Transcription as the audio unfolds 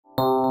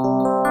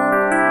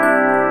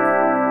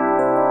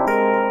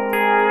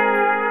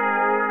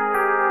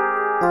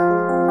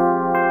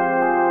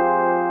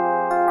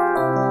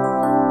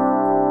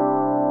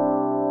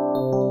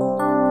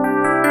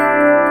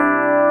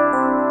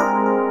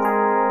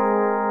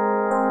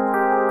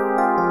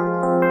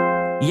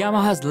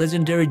Yamaha's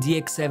legendary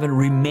DX7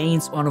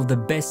 remains one of the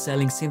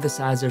best-selling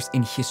synthesizers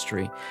in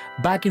history.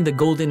 Back in the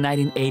golden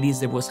 1980s,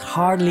 there was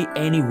hardly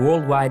any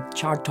worldwide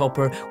chart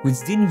topper which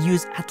didn't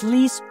use at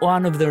least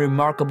one of the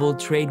remarkable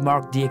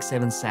trademark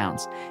DX7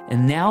 sounds.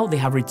 And now they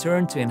have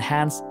returned to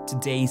enhance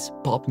today's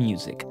pop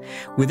music.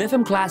 With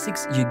FM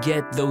Classics, you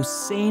get those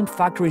same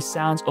factory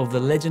sounds of the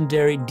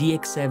legendary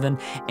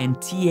DX7 and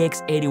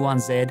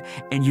TX81Z,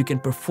 and you can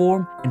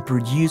perform and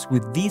produce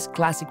with these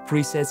classic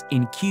presets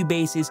in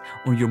Cubasis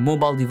on your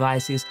mobile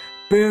devices,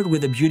 paired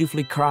with a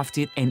beautifully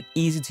crafted and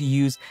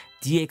easy-to-use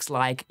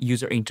DX-like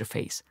user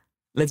interface.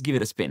 Let's give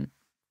it a spin.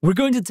 We're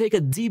going to take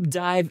a deep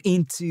dive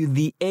into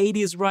the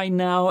 80s right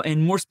now,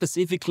 and more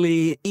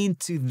specifically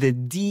into the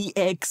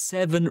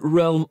DX7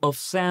 realm of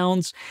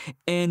sounds.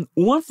 And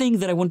one thing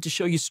that I want to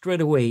show you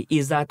straight away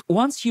is that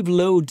once you've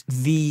loaded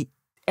the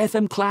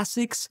FM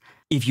Classics,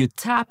 if you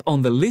tap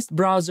on the list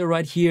browser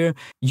right here,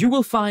 you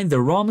will find the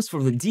ROMs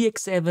for the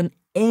DX7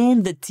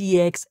 and the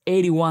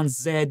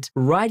TX81Z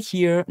right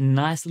here,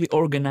 nicely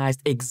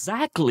organized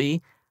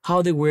exactly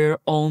how they were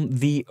on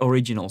the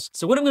originals.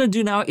 So what I'm going to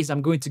do now is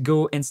I'm going to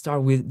go and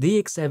start with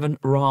DX7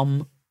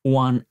 ROM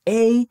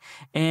 1A,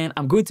 and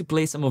I'm going to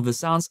play some of the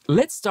sounds.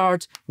 Let's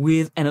start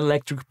with an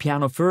electric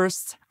piano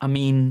first. I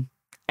mean,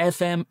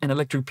 FM and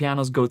electric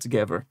pianos go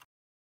together.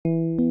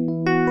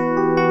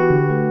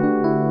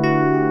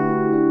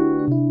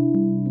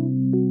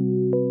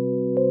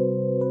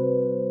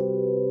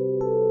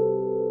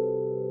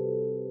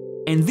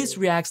 And this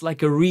reacts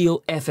like a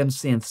real FM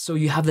synth. So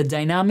you have the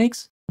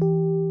dynamics.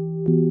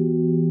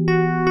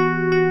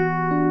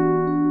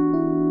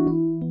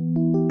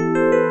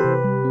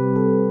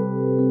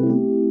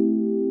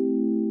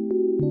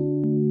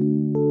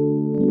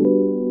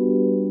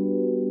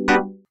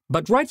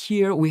 But right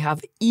here, we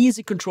have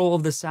easy control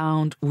of the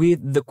sound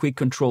with the quick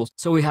controls.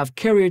 So we have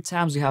carrier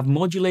times, we have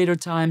modulator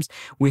times,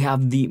 we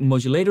have the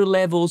modulator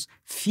levels,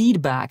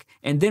 feedback,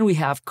 and then we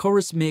have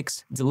chorus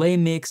mix, delay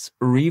mix,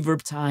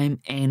 reverb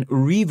time, and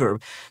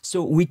reverb.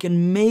 So we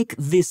can make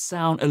this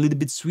sound a little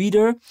bit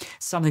sweeter,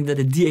 something that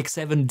the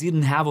DX7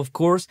 didn't have, of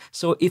course.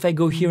 So if I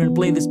go here and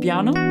play this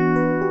piano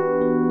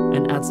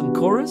and add some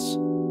chorus,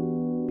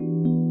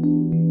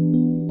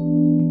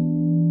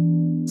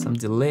 some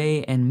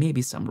delay, and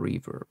maybe some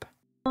reverb.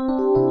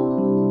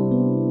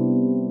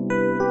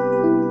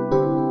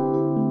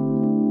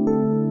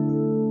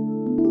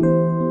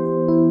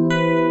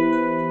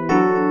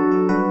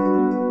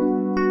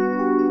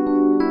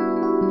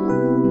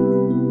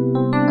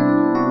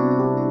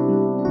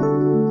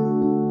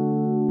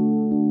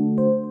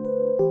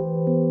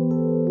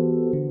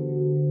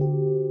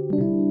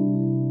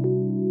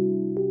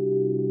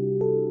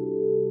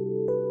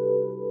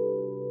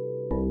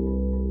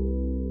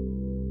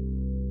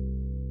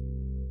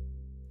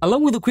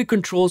 Along with the quick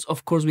controls,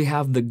 of course, we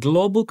have the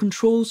global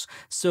controls.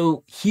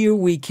 So here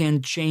we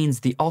can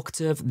change the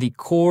octave, the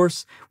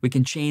chorus, we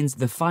can change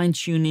the fine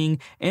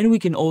tuning, and we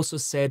can also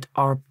set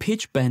our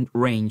pitch bend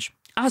range,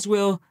 as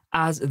well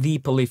as the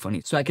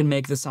polyphony. So I can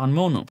make the sound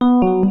mono.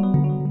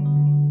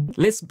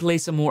 Let's play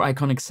some more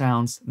iconic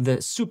sounds,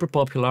 the super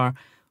popular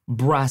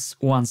brass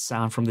one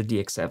sound from the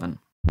DX7.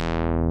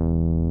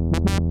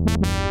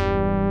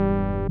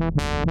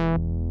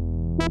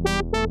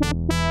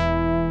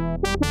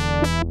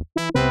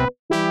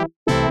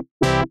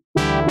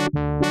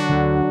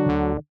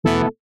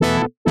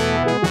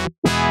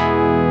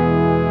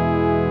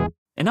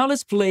 And now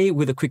let's play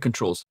with the quick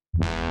controls.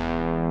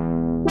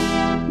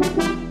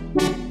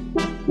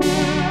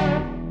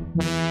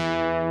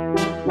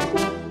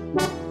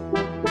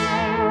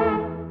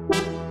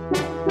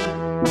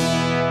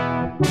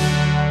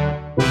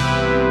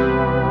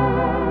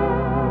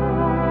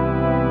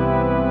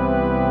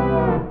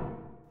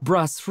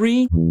 Brass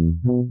 3.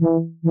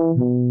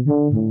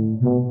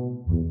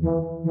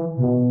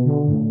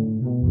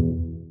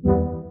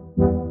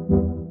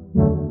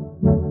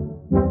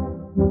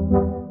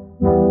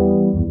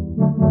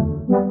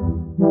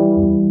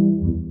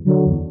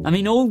 I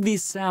mean, all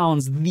these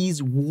sounds,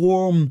 these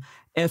warm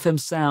FM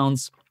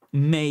sounds,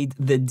 made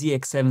the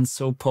DX7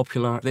 so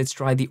popular. Let's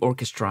try the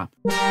orchestra.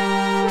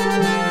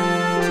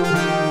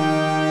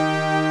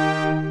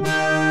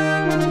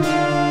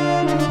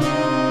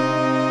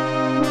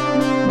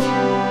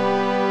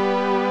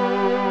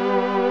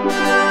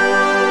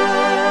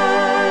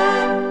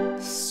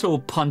 So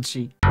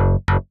punchy.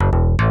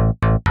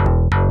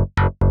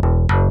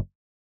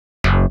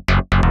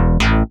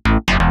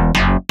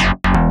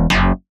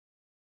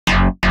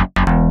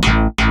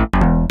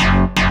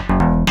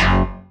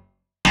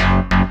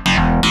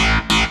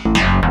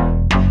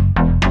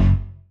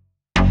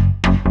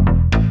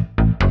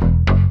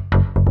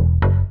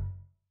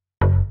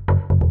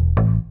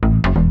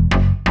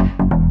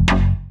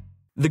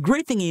 The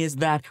great thing is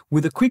that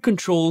with the quick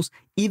controls,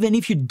 even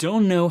if you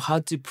don't know how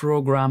to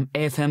program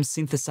FM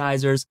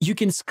synthesizers, you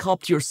can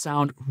sculpt your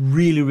sound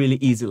really, really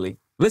easily.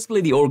 Let's play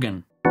the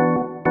organ.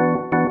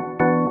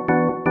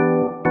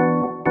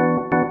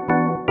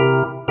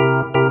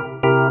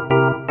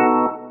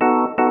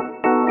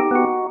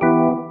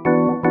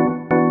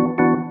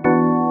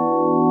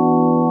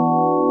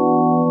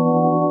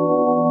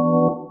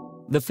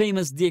 the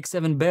famous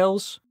DX7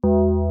 bells.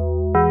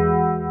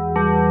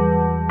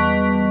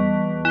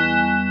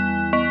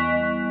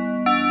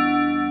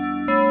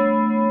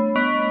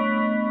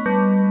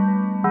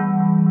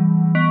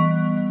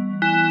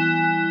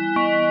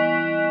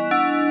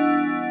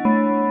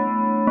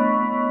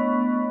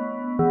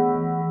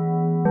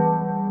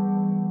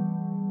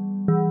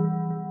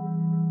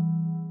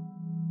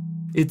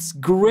 It's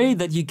great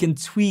that you can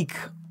tweak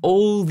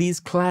all these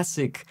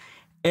classic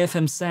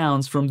FM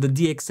sounds from the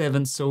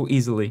DX7 so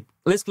easily.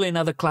 Let's play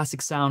another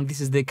classic sound.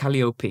 This is the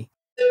Calliope.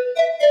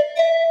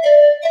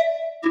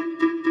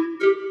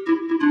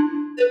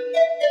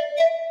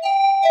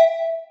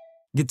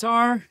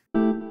 Guitar.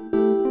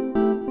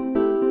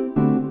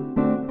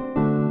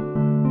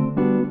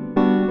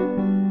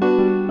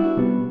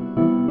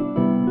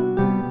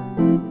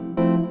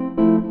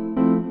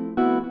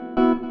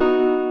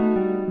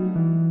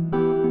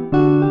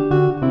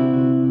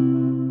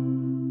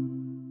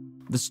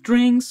 The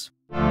strings.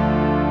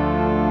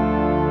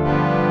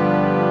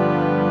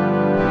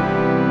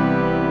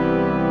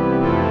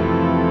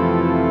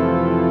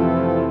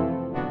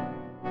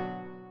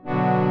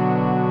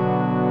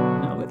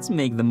 Now let's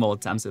make the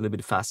mode times a little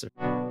bit faster.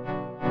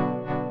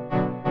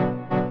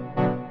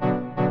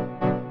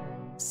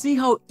 See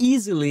how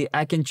easily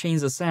I can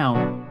change the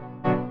sound.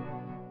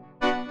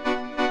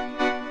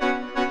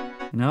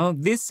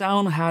 This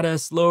sound had a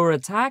slower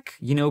attack.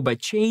 By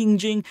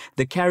changing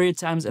the carrier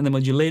times and the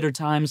modulator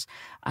times,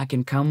 I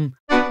can come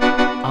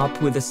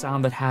up with a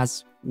sound that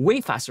has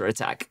way faster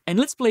attack. And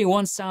let's play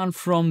one sound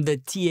from the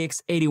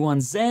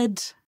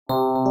TX81Z.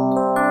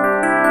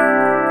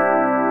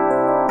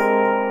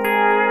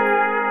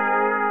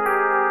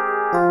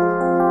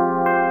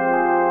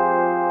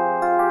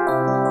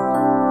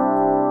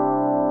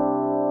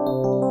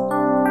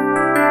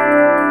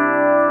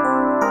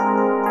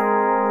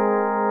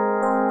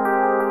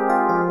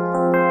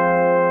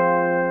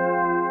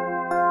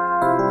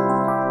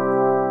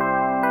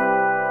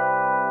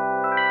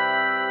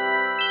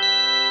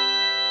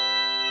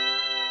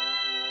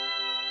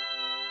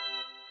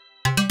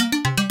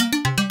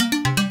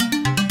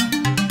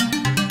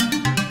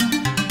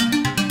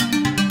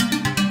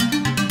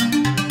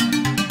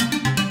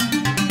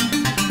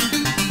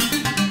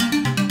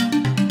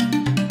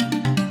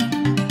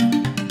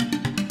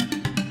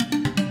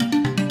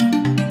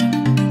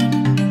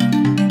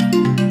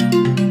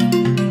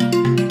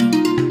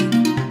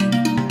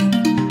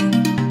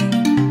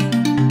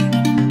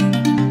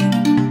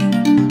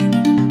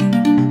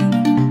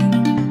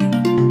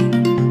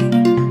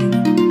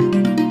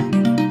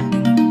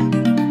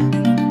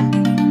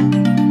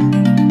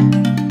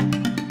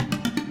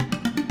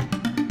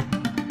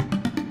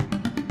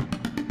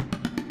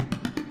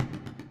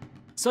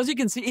 So as you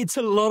can see, it's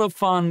a lot of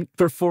fun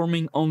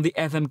performing on the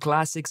FM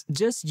Classics.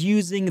 Just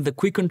using the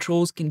quick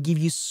controls can give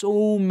you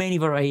so many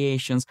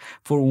variations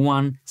for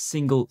one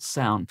single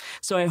sound.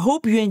 So I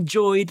hope you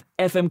enjoyed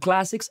FM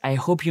Classics. I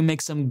hope you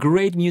make some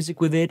great music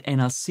with it,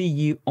 and I'll see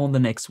you on the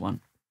next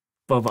one.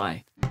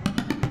 Bye-bye.